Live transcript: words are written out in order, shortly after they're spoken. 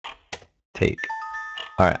take.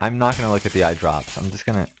 Alright, I'm not gonna look at the eye drops. I'm just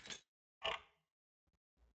gonna...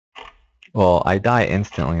 Well, I die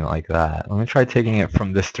instantly like that. Let me try taking it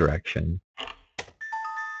from this direction.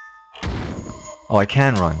 Oh, I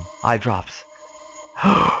can run. Eye drops.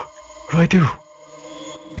 What do I do?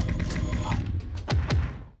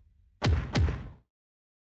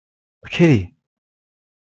 A kitty.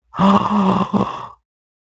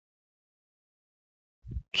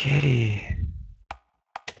 Kitty.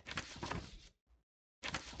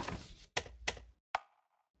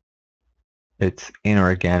 Its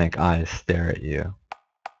inorganic eyes stare at you.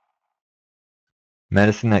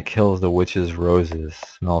 Medicine that kills the witch's roses.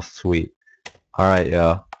 Smells sweet. Alright,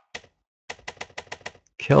 yo.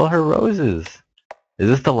 Kill her roses. Is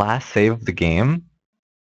this the last save of the game?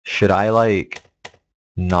 Should I, like,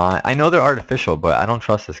 not... I know they're artificial, but I don't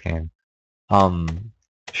trust this game.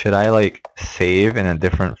 Should I, like, save in a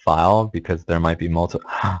different file? Because there might be multiple...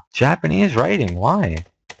 Japanese writing, why?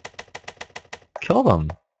 Kill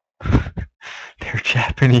them. They're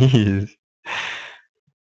Japanese.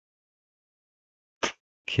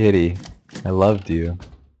 Kitty, I loved you.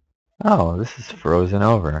 Oh, this is frozen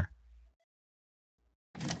over.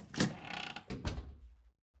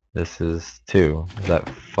 This is 2. Is that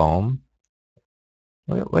foam?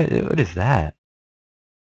 What is that?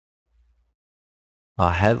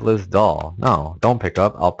 A headless doll. No, don't pick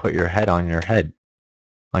up. I'll put your head on your head.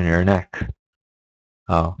 On your neck.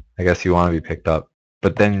 Oh, I guess you want to be picked up.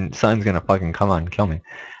 But then something's gonna fucking come on and kill me.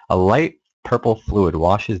 A light purple fluid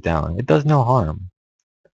washes down. It does no harm.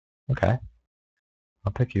 Okay.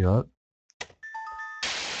 I'll pick you up.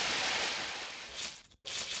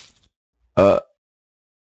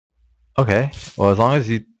 Okay. Well, as long as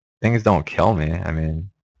things don't kill me, I mean,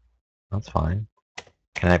 that's fine.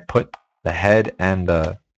 Can I put the head and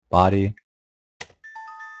the body?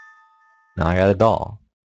 Now I got a doll.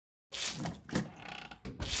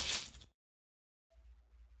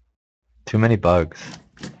 Too many bugs.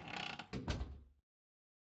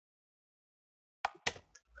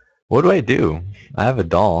 What do I do? I have a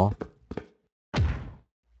doll.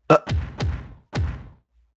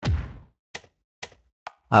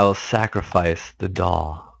 I will sacrifice the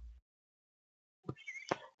doll.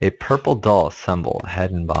 A purple doll assembled,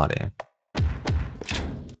 head and body.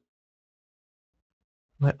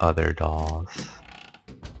 What other dolls?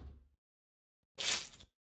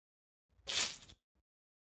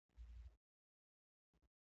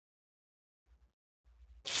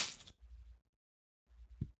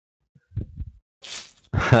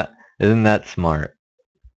 Isn't that smart?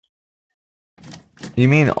 You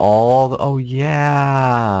mean all the... Oh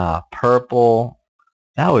yeah! Purple.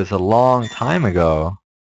 That was a long time ago.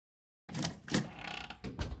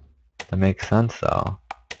 That makes sense though.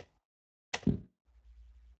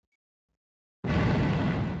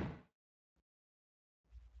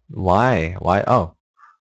 Why? Why? Oh.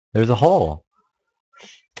 There's a hole.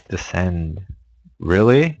 Descend.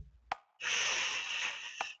 Really?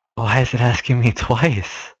 Why is it asking me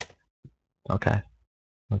twice? Okay.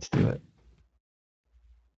 Let's do it.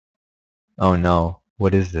 Oh no.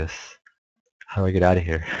 What is this? How do I get out of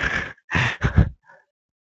here?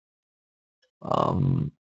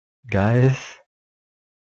 Guys?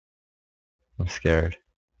 I'm scared.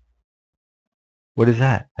 What is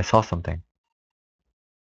that? I saw something.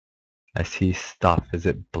 I see stuff. Is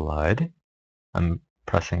it blood? I'm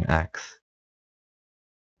pressing X.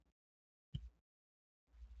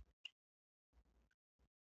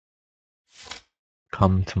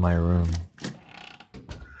 Come to my room.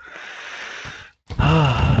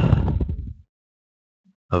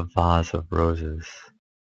 A vase of roses.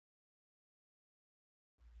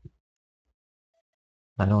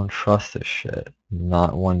 I don't trust this shit.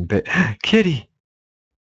 Not one bit. Kitty!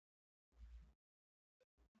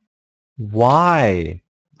 Why?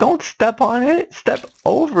 Don't step on it! Step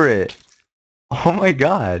over it! Oh my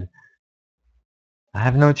god. I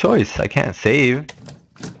have no choice. I can't save.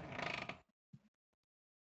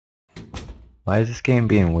 Why is this game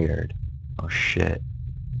being weird? Oh shit.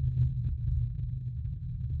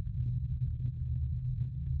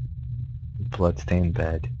 Bloodstained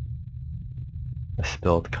bed. A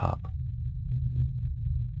spilled cup.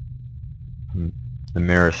 The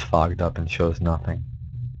mirror's fogged up and shows nothing.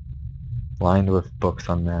 Lined with books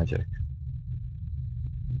on magic.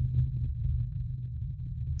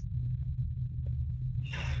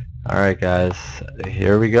 Alright guys,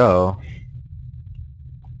 here we go.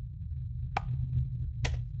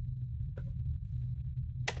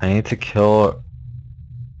 I need to kill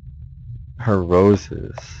her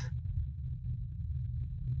roses.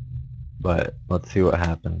 But let's see what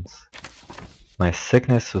happens. My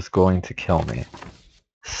sickness was going to kill me.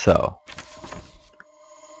 So,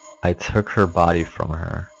 I took her body from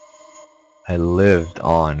her. I lived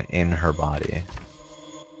on in her body.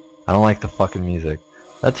 I don't like the fucking music.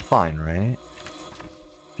 That's fine, right?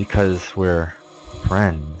 Because we're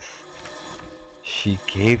friends. She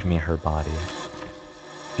gave me her body.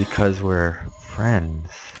 Because we're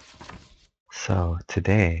friends. So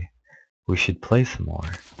today, we should play some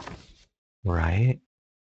more. Right,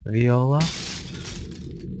 Viola?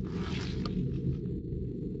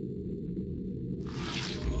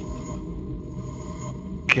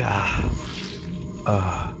 God.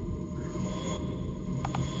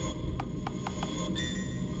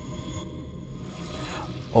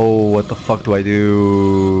 Oh, what the fuck do I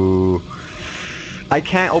do? I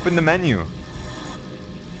can't open the menu.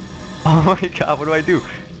 Oh my god, what do I do?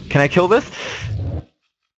 Can I kill this?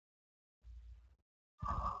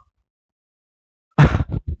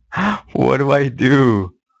 What do I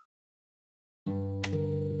do?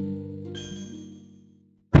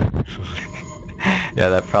 Yeah,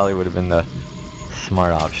 that probably would have been the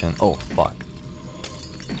smart option. Oh, fuck.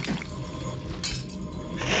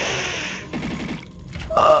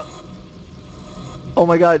 Oh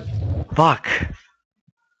my god. Fuck.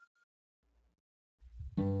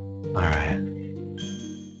 Alright.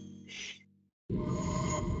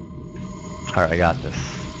 Alright, I got this.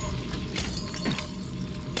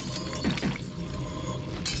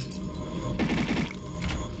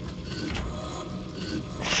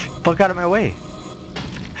 Fuck out of my way.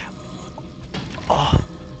 Oh.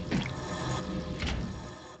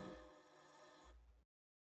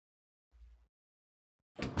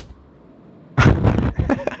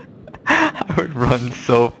 I would run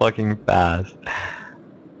so fucking fast.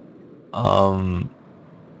 I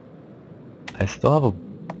still have a...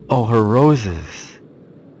 Oh, her roses.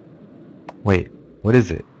 Wait, what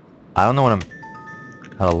is it? I don't know what I'm...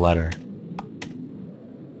 Got a letter.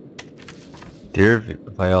 Dear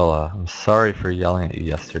Viola, I'm sorry for yelling at you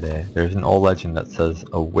yesterday. There's an old legend that says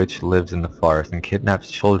a witch lives in the forest and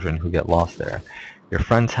kidnaps children who get lost there. Your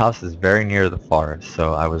friend's house is very near the forest,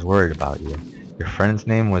 so I was worried about you. Your friend's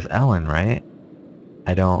name was Ellen, right?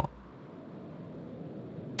 I don't...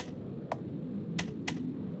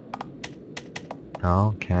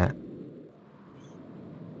 No, can't.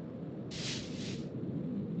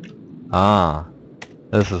 Ah,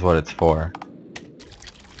 this is what it's for.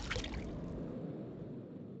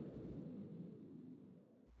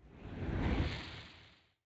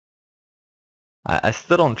 I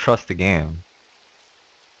still don't trust the game.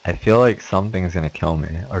 I feel like something's gonna kill me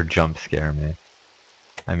or jump scare me.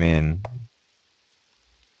 I mean...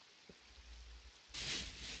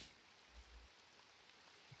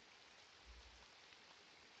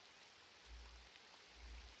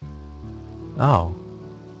 Oh.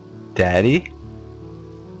 Daddy?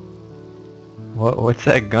 What's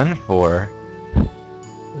that gun for?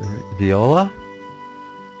 Viola?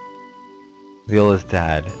 Viola's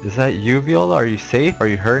dad. Is that you, Viola? Are you safe? Are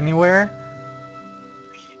you hurt anywhere?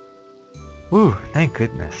 Whew, thank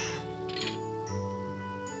goodness.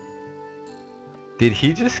 Did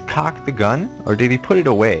he just cock the gun? Or did he put it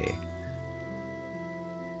away?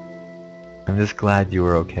 I'm just glad you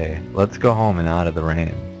were okay. Let's go home and out of the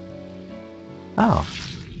rain. Oh.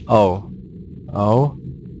 Oh. Oh.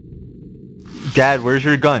 Dad, where's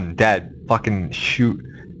your gun? Dad, fucking shoot.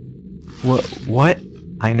 What?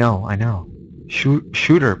 I know.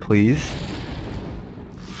 Shoot her, please.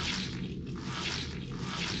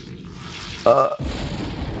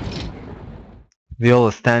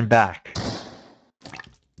 Viola, stand back.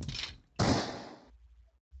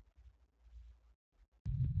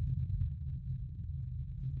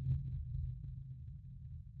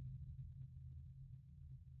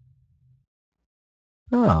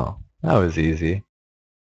 Oh, that was easy.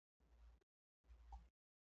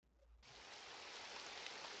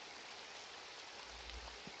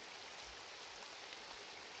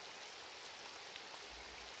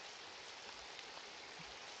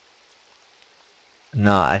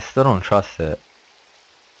 No, I still don't trust it.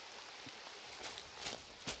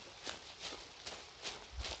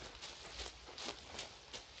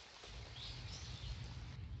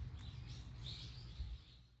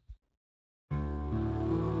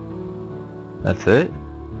 That's it?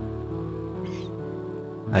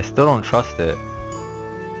 I still don't trust it.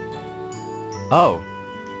 Oh.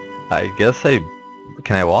 I guess I...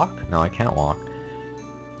 Can I walk? No, I can't walk.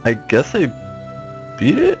 I guess I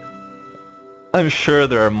beat it? I'm sure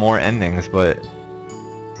there are more endings, but...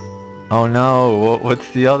 Oh no, what's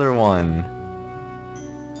the other one?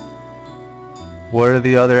 What are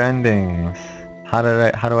the other endings? How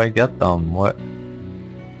do I get them? What?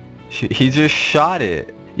 He just shot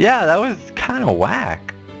it. Yeah, that was kind of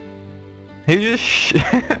whack. He just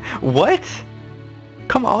what?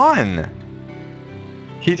 Come on!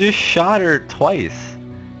 He just shot her twice.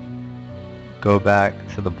 Go back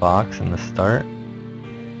to the box in the start.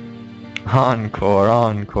 Encore,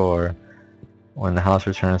 encore. When the house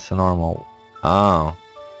returns to normal. Oh.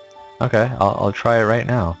 Okay, I'll try it right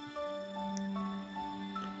now.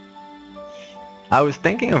 I was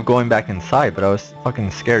thinking of going back inside, but I was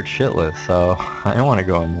fucking scared shitless, so I didn't want to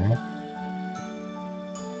go in there.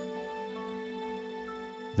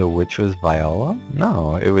 The witch was Viola?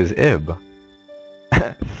 No, it was Ib.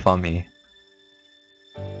 Fummy.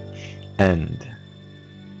 End.